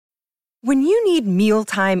When you need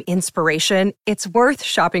mealtime inspiration, it's worth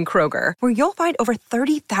shopping Kroger, where you'll find over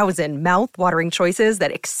 30,000 mouth-watering choices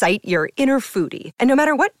that excite your inner foodie. And no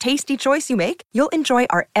matter what tasty choice you make, you'll enjoy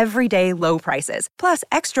our everyday low prices, plus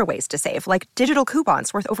extra ways to save, like digital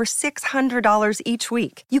coupons worth over $600 each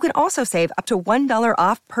week. You can also save up to $1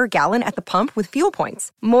 off per gallon at the pump with fuel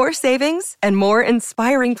points. More savings and more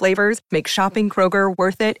inspiring flavors make shopping Kroger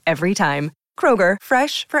worth it every time. Kroger,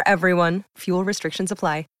 fresh for everyone. Fuel restrictions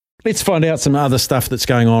apply. Let's find out some other stuff that's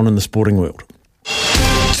going on in the sporting world.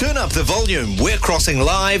 Turn up the volume. We're crossing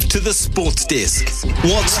live to the sports desk.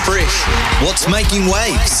 What's fresh? What's making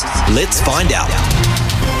waves? Let's find out.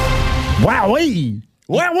 Wowee!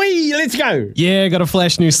 Let's go. Yeah, got a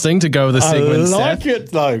flash new sting to go with the segment. I like it,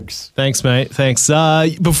 folks. Thanks, mate. Thanks.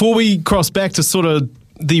 Before we cross back to sort of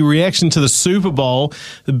the reaction to the Super Bowl,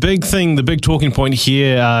 the big thing, the big talking point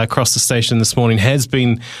here across the station this morning has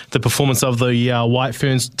been the performance of the White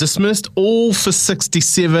Ferns, dismissed all for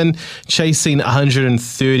 67, chasing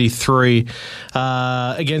 133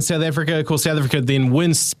 against South Africa. Of course, South Africa then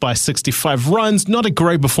wins by 65 runs. Not a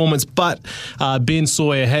great performance, but Ben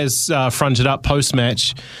Sawyer has fronted up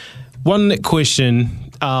post-match. One question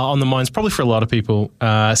on the minds, probably for a lot of people,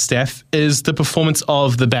 Steph, is the performance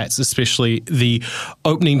of the bats, especially the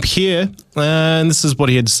opening pair. And this is what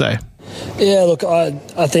he had to say. Yeah, look,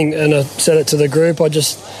 I think, and I said it to the group, I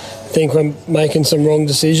just think we're making some wrong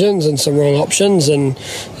decisions and some wrong options. And,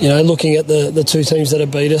 you know, looking at the two teams that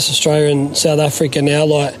have beat us, Australia and South Africa now,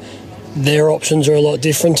 like, their options are a lot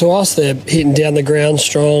different to us. They're hitting down the ground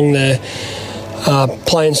strong. They're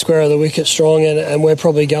playing square of the wicket strong. And we're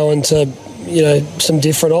probably going to, you know, some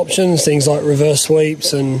different options, things like reverse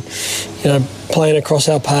sweeps and, you know, playing across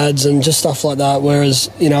our pads and just stuff like that. Whereas,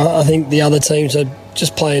 you know, I think the other teams are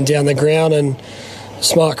just playing down the ground and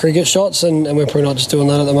smart cricket shots, and we're probably not just doing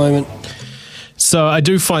that at the moment. So I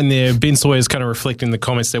do find there Ben Sawyer is kind of reflecting the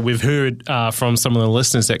comments that we've heard from some of the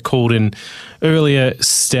listeners that called in earlier,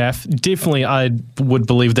 Steph. Definitely, I would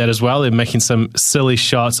believe that as well. They're making some silly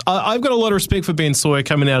shots. I've got a lot of respect for Ben Sawyer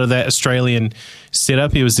coming out of that Australian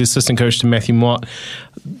setup. He was the assistant coach to Matthew Mott.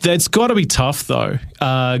 That's got to be tough, though,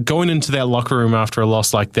 going into that locker room after a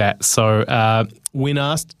loss like that. So when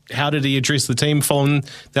asked how did he address the team following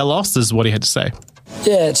that loss, this is what he had to say.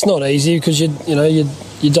 Yeah, it's not easy because you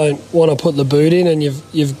don't want to put the boot in, and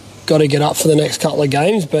you've got to get up for the next couple of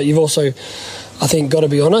games. But you've also, I think, got to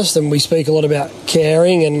be honest. And we speak a lot about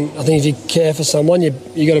caring, and I think if you care for someone, you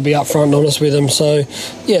got to be upfront and honest with them. So,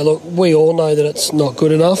 yeah, look, we all know that it's not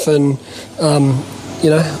good enough, and you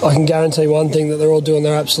know, I can guarantee one thing, that they're all doing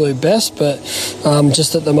their absolute best, but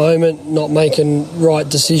just at the moment, not making right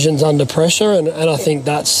decisions under pressure, and I think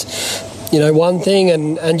that's, you know, one thing,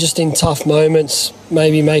 and just in tough moments,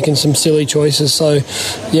 maybe making some silly choices. So,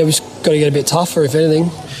 yeah, we've just got to get a bit tougher, if anything.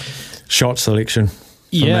 Shot selection.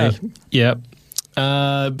 Yeah.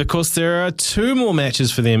 Because there are two more matches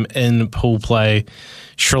for them in pool play,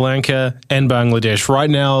 Sri Lanka and Bangladesh. Right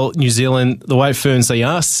now, New Zealand, the White Ferns, they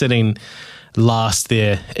are sitting last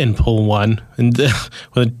there in pool one, and with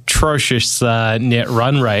an atrocious net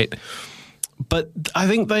run rate. But I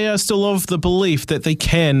think they are still of the belief that they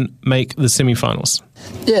can make the semi-finals.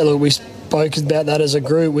 Yeah, look, we spoke about that as a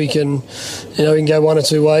group. We can go one or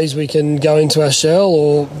two ways. We can go into our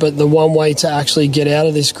shell, but the one way to actually get out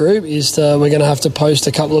of this group is we're going to have to post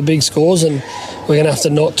a couple of big scores, and we're going to have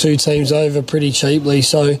to knock two teams over pretty cheaply.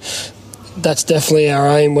 So that's definitely our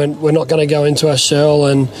aim. We're not going to go into our shell,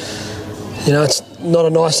 and you know, it's not a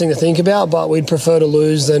nice thing to think about, but we'd prefer to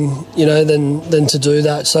lose than to do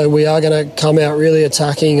that. So we are going to come out really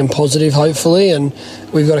attacking and positive, hopefully, and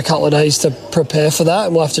we've got a couple of days to prepare for that,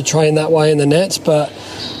 and we'll have to train that way in the nets. But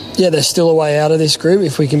yeah, there's still a way out of this group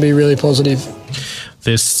if we can be really positive.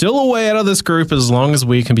 There's still a way out of this group as long as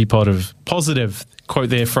we can be positive. Quote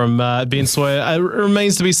there from Ben Sawyer. It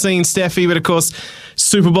remains to be seen, Staffy, but of course,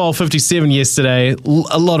 Super Bowl 57 yesterday.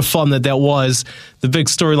 A lot of fun that was. The big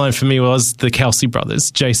storyline for me was the Kelsey brothers,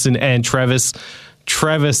 Jason and Travis.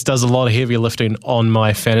 Travis does a lot of heavy lifting on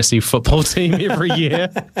my fantasy football team every year.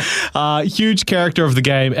 Huge character of the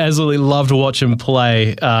game. Absolutely love to watch him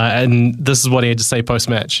play. And this is what he had to say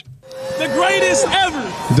post-match. The greatest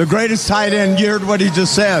ever. The greatest tight end. You heard what he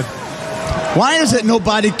just said. Why is it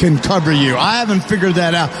nobody can cover you? I haven't figured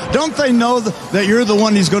that out. Don't they know that you're the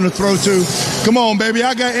one he's going to throw to? Come on, baby.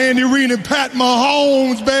 I got Andy Reid and Pat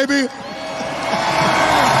Mahomes, baby.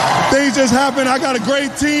 Things just happened. I got a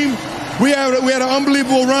great team. We had an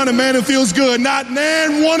unbelievable run, and man, it feels good. Not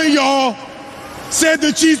one of y'all said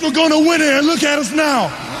the Chiefs were going to win it, and look at us now.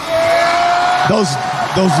 Those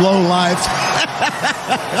low lives.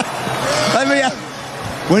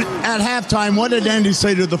 at halftime, what did Andy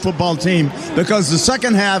say to the football team? Because the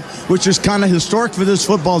second half, which is kind of historic for this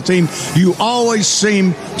football team, you always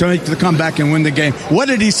seem to make the comeback and win the game. What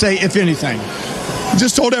did he say, if anything?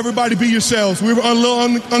 Just told everybody be yourselves. We were a little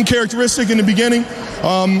uncharacteristic in the beginning,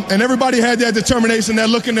 and everybody had that determination, that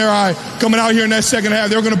look in their eye coming out here in that second half.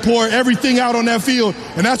 They were going to pour everything out on that field,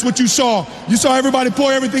 and that's what you saw. You saw everybody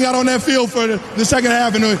pour everything out on that field for the second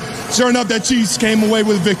half, and sure enough, that Chiefs came away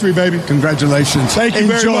with victory, baby. Congratulations. Thank you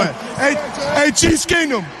very much. It. Hey, Chiefs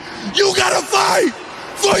Kingdom, you got to fight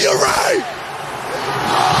for your right.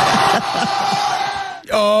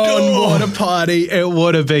 Oh, and what a party it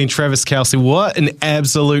would have been. Travis Kelce, what an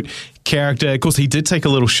absolute character. Of course, he did take a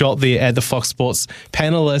little shot there at the Fox Sports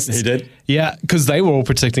panelists. He did? Yeah, because they were all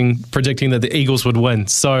predicting that the Eagles would win.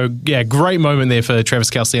 So, yeah, great moment there for Travis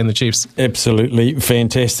Kelce and the Chiefs. Absolutely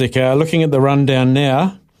fantastic. Looking at the rundown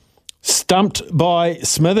now, Stumped by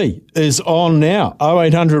Smithy is on now.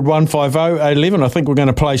 0800 150 811. I think we're going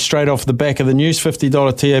to play straight off the back of the news.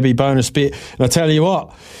 $50 TAB bonus bet. And I tell you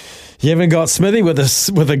what, you haven't got Smithy with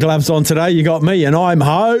the gloves on today. You got me, and I'm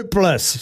hopeless.